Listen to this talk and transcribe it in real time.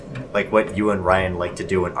like what you and Ryan like to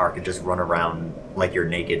do in Ark and just run around like you're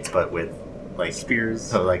naked, but with like spears.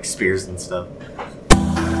 So like spears and stuff.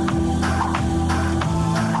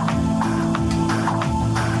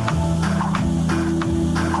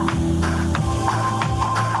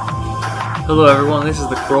 Hello everyone, this is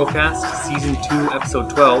the CoralCast, Season 2, Episode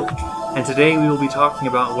 12, and today we will be talking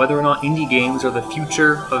about whether or not indie games are the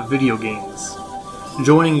future of video games.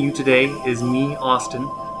 Joining you today is me, Austin,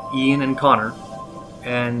 Ian, and Connor,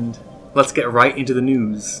 and let's get right into the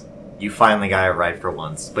news. You finally got it right for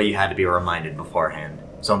once, but you had to be reminded beforehand,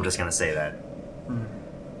 so I'm just going to say that.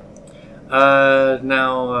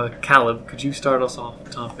 Now, Caleb, could you start us off the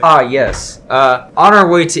topic? Yes. On our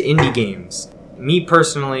way to indie games, me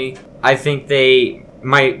personally, I think they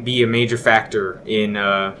might be a major factor in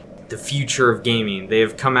the future of gaming. They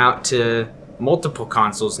have come out to multiple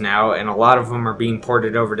consoles now, and a lot of them are being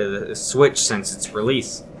ported over to the Switch since its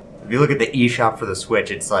release. If you look at the eShop for the Switch,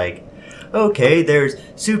 it's like, okay, there's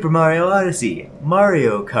Super Mario Odyssey,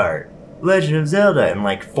 Mario Kart, Legend of Zelda, and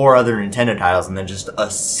like 4 other Nintendo titles, and then just a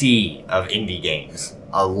sea of indie games.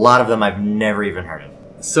 A lot of them I've never even heard of.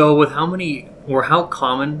 So with how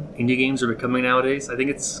common indie games are becoming nowadays, I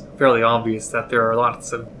think it's fairly obvious that there are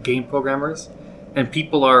lots of game programmers, and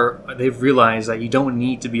they've realized that you don't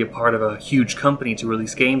need to be a part of a huge company to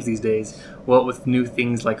release games these days, what with new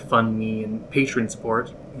things like FundMe and Patreon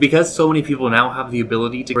support. Because so many people now have the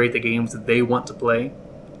ability to create the games that they want to play,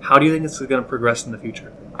 how do you think this is going to progress in the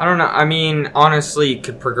future? I don't know. I mean, honestly, it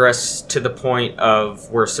could progress to the point of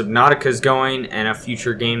where Subnautica's going, and a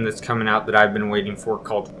future game that's coming out that I've been waiting for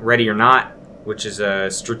called Ready or Not, which is a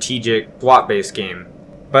strategic plot-based game.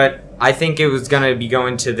 But I think it was going to be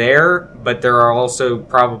going to there, but there are also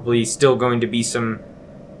probably still going to be some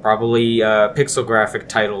pixel graphic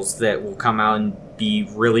titles that will come out and be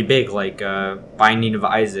really big, like Binding of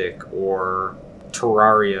Isaac or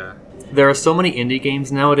Terraria. There are so many indie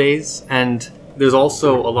games nowadays, and there's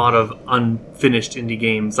also a lot of unfinished indie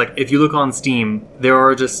games. Like, if you look on Steam, there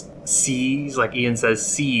are just seas, like Ian says,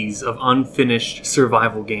 seas of unfinished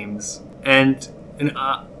survival games. And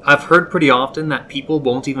I've heard pretty often that people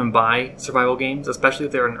won't even buy survival games, especially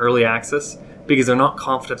if they're in early access, because they're not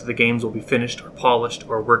confident that the games will be finished or polished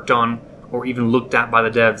or worked on or even looked at by the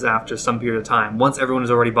devs after some period of time. Once everyone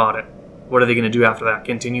has already bought it, what are they going to do after that?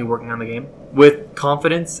 Continue working on the game? With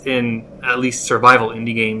confidence in at least survival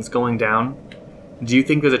indie games going down, do you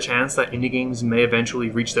think there's a chance that indie games may eventually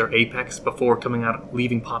reach their apex before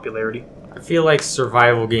leaving popularity? I feel like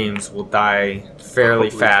survival games will die fairly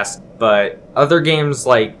fast, but other games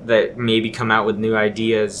like that maybe come out with new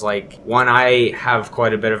ideas, like one I have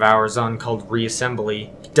quite a bit of hours on called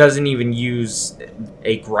Reassembly, doesn't even use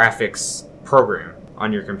a graphics program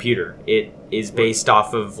on your computer. It is based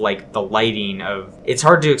off of like the lighting of... It's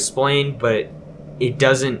hard to explain, but it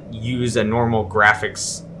doesn't use a normal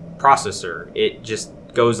graphics processor. It just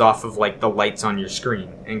goes off of like the lights on your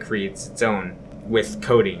screen and creates its own with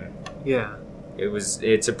coding. Yeah.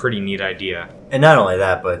 It's a pretty neat idea. And not only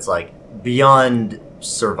that, but it's like beyond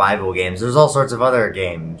survival games, there's all sorts of other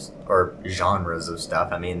games or genres of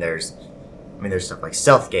stuff. I mean, there's stuff like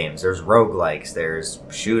stealth games, there's roguelikes, there's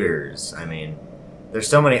shooters. I mean, there's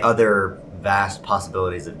so many other vast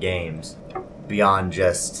possibilities of games beyond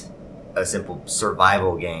just a simple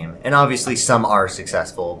survival game. And obviously some are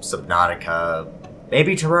successful. Subnautica,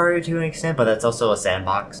 maybe Terraria to an extent, but that's also a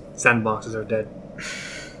sandbox. Sandboxes are dead.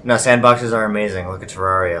 No, sandboxes are amazing. Look at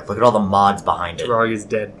Terraria. Look at all the mods behind it. Terraria's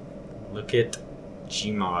dead. Look at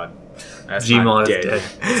Gmod. Gmod is dead.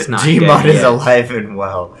 It's not Gmod dead is yet. alive and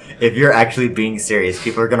well. If you're actually being serious,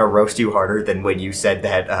 people are going to roast you harder than when you said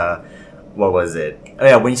that, what was it? Oh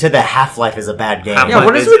yeah, when you said that Half-Life is a bad game. Yeah,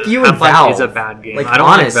 what is with you and Half-Life Valve? is a bad game. Like, I don't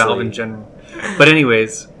honestly. like Valve in general. But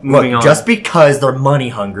anyways, moving on. Just because they're money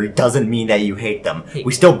hungry doesn't mean that you hate them.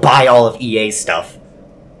 We still buy all of EA's stuff.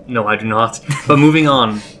 No, I do not. But moving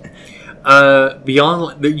on.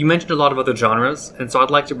 Beyond, you mentioned a lot of other genres, and so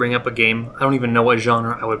I'd like to bring up a game. I don't even know what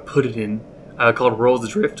genre I would put it in, called World's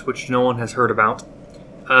Drift, which no one has heard about.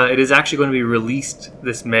 It is actually going to be released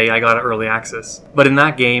this May. I got it early access. But in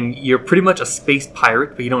that game, you're pretty much a space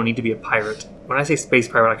pirate, but you don't need to be a pirate. When I say space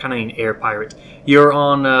pirate, I kind of mean air pirate. You're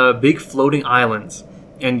on big floating islands,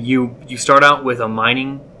 and you start out with a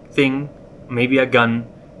mining thing, maybe a gun,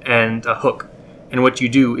 and a hook. And what you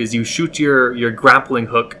do is you shoot your grappling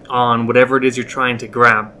hook on whatever it is you're trying to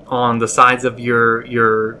grab on the sides of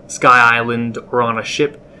your sky island or on a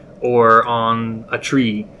ship or on a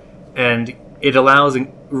tree. And it allows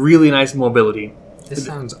really nice mobility. This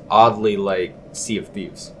sounds oddly like Sea of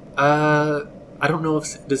Thieves. I don't know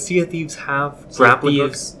if... Does Sea of Thieves have grappling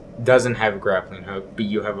hooks? Sea of Thieves doesn't have a grappling hook, but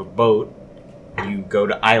you have a boat you go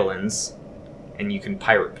to islands and you can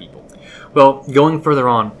pirate people. Well, going further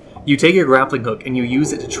on, you take your grappling hook and you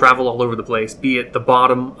use it to travel all over the place, be it the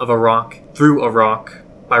bottom of a rock, through a rock,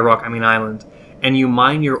 by rock I mean island, and you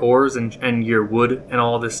mine your ores and your wood and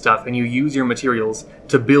all this stuff, and you use your materials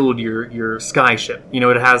to build your sky ship. You know,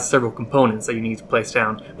 it has several components that you need to place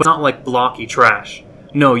down, but it's not like blocky trash.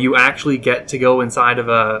 No, you actually get to go inside of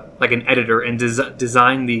an editor and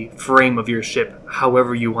design the frame of your ship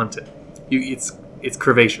however you want it. It's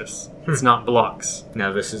curvaceous. It's not blocks.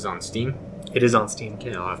 Now this is on Steam? It is on Steam.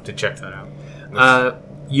 Okay, I'll have to check that out.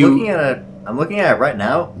 I'm looking at it right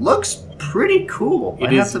now. Looks pretty cool.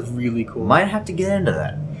 It is really cool. Might have to get into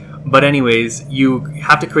that. But anyways, you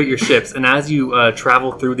have to create your ships, and as you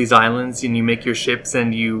travel through these islands and you make your ships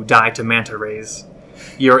and you die to manta rays,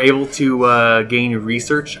 you're able to gain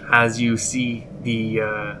research as you see the,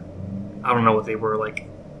 I don't know what they were, like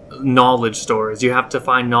knowledge stores. You have to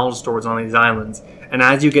find knowledge stores on these islands, and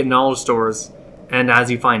as you get knowledge stores and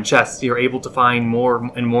as you find chests, you're able to find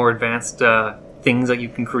more and more advanced things that you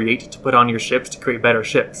can create to put on your ships to create better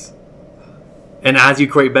ships. And as you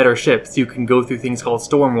create better ships, you can go through things called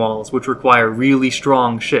storm walls, which require really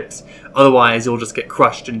strong ships. Otherwise, you'll just get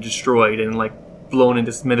crushed and destroyed and blown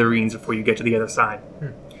into smithereens before you get to the other side.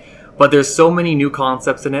 But there's so many new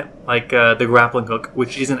concepts in it, like the grappling hook,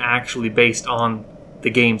 which isn't actually based on the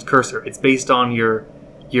game's cursor. It's based on your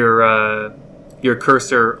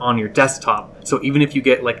cursor on your desktop. So even if you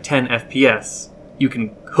get 10 FPS, you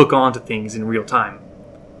can hook onto things in real time.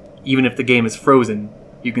 Even if the game is frozen,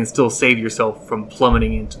 you can still save yourself from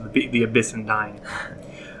plummeting into the abyss and dying.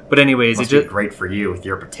 But anyways, Must be great for you with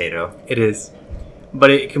your potato. It is.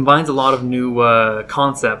 But it combines a lot of new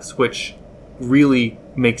concepts, which really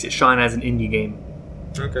makes it shine as an indie game.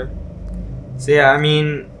 Okay. So yeah, I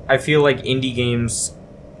mean, I feel like indie games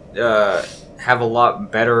have a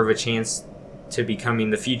lot better of a chance to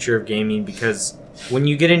becoming the future of gaming, because when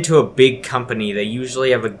you get into a big company, they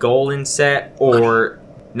usually have a goal in set, or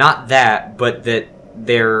not that, but that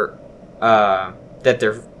they're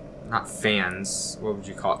not fans, what would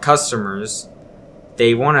you call it, customers,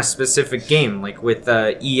 they want a specific game. Like with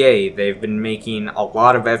EA, they've been making a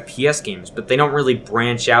lot of FPS games, but they don't really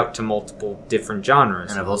branch out to multiple different genres.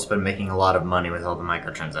 And I've also been making a lot of money with all the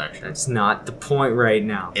microtransactions. That's not the point right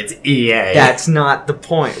now. It's EA. That's not the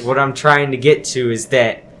point. What I'm trying to get to is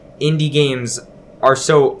that indie games are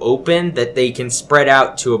so open that they can spread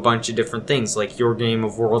out to a bunch of different things, like your game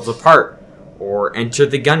of Worlds Apart, or Enter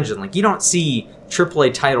the Gungeon. Like, you don't see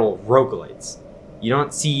AAA title roguelites. You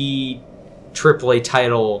don't see AAA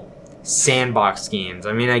title sandbox games.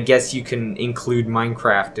 I mean, I guess you can include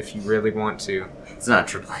Minecraft if you really want to. It's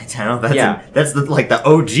not a AAA title. That's the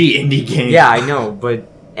OG indie game. Yeah, I know, but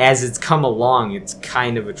as it's come along, it's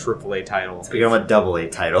kind of a AAA title. It's become a AA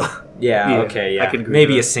title. Yeah, okay, yeah. I can agree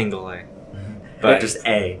Maybe with a single A. But just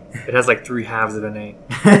A. It has 3 halves of an A.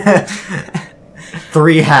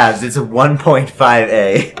 3 halves. It's a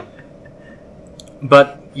 1.5A.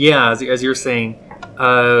 But yeah, as you're saying,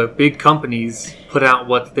 big companies put out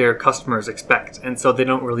what their customers expect, and so they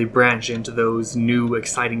don't really branch into those new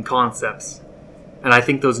exciting concepts. And I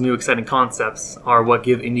think those new exciting concepts are what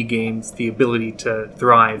give indie games the ability to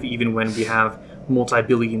thrive, even when we have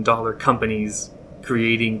multi-billion-dollar companies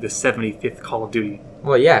creating the 75th Call of Duty.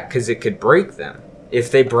 Well, yeah, because it could break them if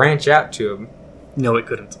they branch out to them. No, it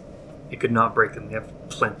couldn't. It could not break them. They have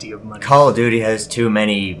plenty of money. Call of Duty has too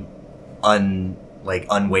many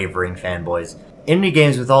unwavering fanboys. Indie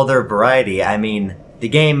games with all their variety, I mean, the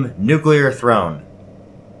game Nuclear Throne.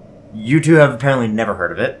 You two have apparently never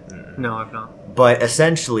heard of it. No, I've not. But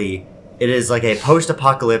essentially, it is like a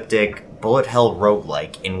post-apocalyptic bullet hell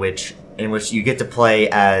roguelike in which you get to play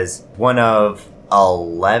as one of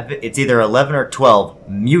 11, it's either 11 or 12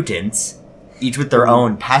 mutants, each with their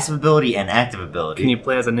own passive ability and active ability. Can you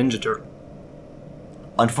play as a Ninja Turtle?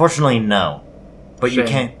 Unfortunately, no. But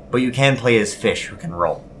Shame. you can play as fish who can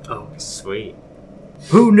roll. Oh, Sweet.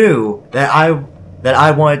 Who knew that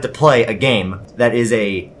I wanted to play a game that is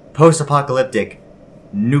a post-apocalyptic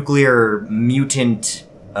nuclear mutant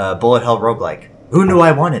bullet hell roguelike? Who knew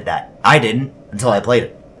I wanted that? I didn't until I played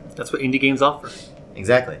it. that's what indie games offer.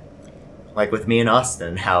 Exactly. Like with me and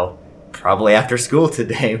Austin, how probably after school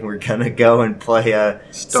today we're gonna go and play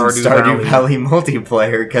Stardew Valley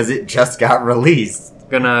multiplayer because it just got released.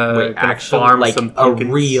 Gonna Actually, farm like some a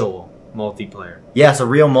pumpkins. real multiplayer. Yeah, it's a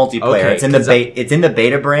real multiplayer. Okay, it's in the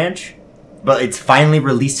beta branch, but it's finally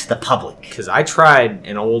released to the public. Because I tried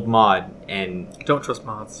an old mod, and Don't trust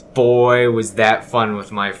mods. boy, was that fun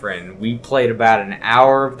with my friend. We played about an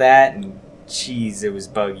hour of that, and jeez, it was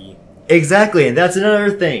buggy. Exactly, and that's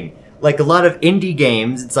another thing. Like a lot of indie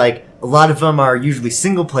games, it's like, a lot of them are usually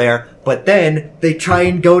single player, but then they try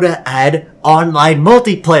and go to add online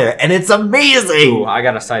multiplayer, and it's amazing! Ooh, I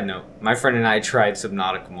got a side note. My friend and I tried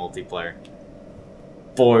Subnautica multiplayer.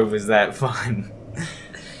 Boy, was that fun.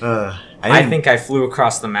 I think I flew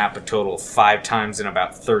across the map a total of 5 times in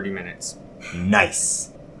about 30 minutes.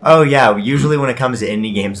 Nice. Oh yeah, usually when it comes to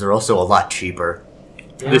indie games, they're also a lot cheaper.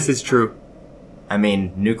 Yeah. This is true. I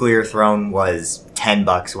mean, Nuclear Throne was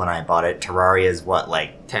 $10 when I bought it. Terraria's what,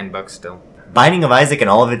 like... $10 still. Binding of Isaac and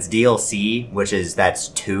all of its DLC, that's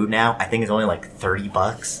 2 now, I think it's only like $30.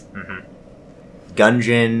 Mm-hmm.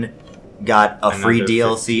 Gungeon got a free Another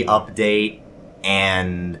DLC 15. update,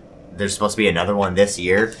 and there's supposed to be another one this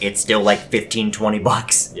year. It's still like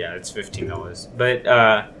 $15-$20. Yeah, it's $15.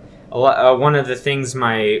 But one of the things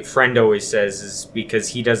my friend always says is because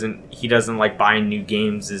he doesn't like buying new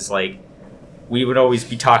games is like we would always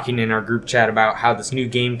be talking in our group chat about how this new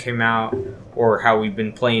game came out or how we've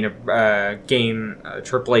been playing a game, a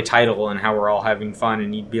AAA title, and how we're all having fun,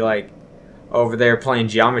 and he'd be like over there playing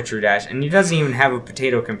Geometry Dash, and he doesn't even have a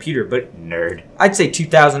potato computer, but Nerd. I'd say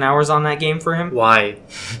 2,000 hours on that game for him. Why?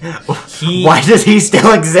 Why does he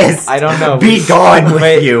still exist? I don't know. Be gone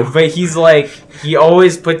with you. But he's like, he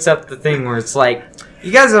always puts up the thing where it's like,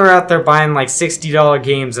 you guys are out there buying like $60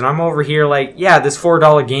 games, and I'm over here like, yeah, this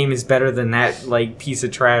 $4 game is better than that like piece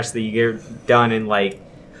of trash that you get done in like,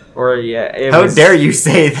 or yeah. How dare you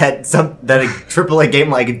say that a AAA game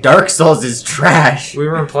like Dark Souls is trash? We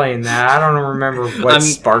weren't playing that. I don't remember what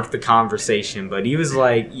sparked the conversation, but he was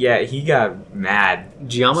like, yeah, he got mad.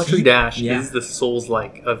 Geometry Dash is the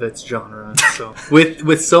Souls-like of its genre. So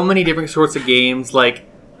with so many different sorts of games like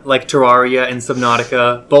Terraria and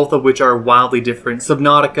Subnautica, both of which are wildly different.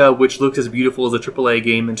 Subnautica, which looks as beautiful as a AAA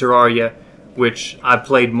game, and Terraria, which I've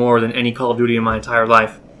played more than any Call of Duty in my entire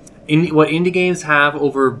life. What indie games have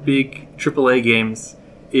over big AAA games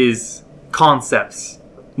is concepts,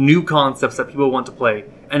 new concepts that people want to play.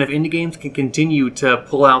 And if indie games can continue to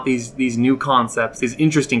pull out these new concepts, these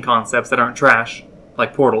interesting concepts that aren't trash,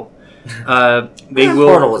 like Portal, they will...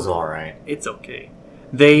 Portal was alright. It's okay.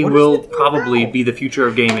 They will probably be the future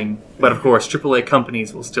of gaming, but of course, AAA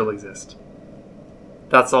companies will still exist.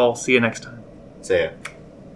 That's all. See you next time. See ya.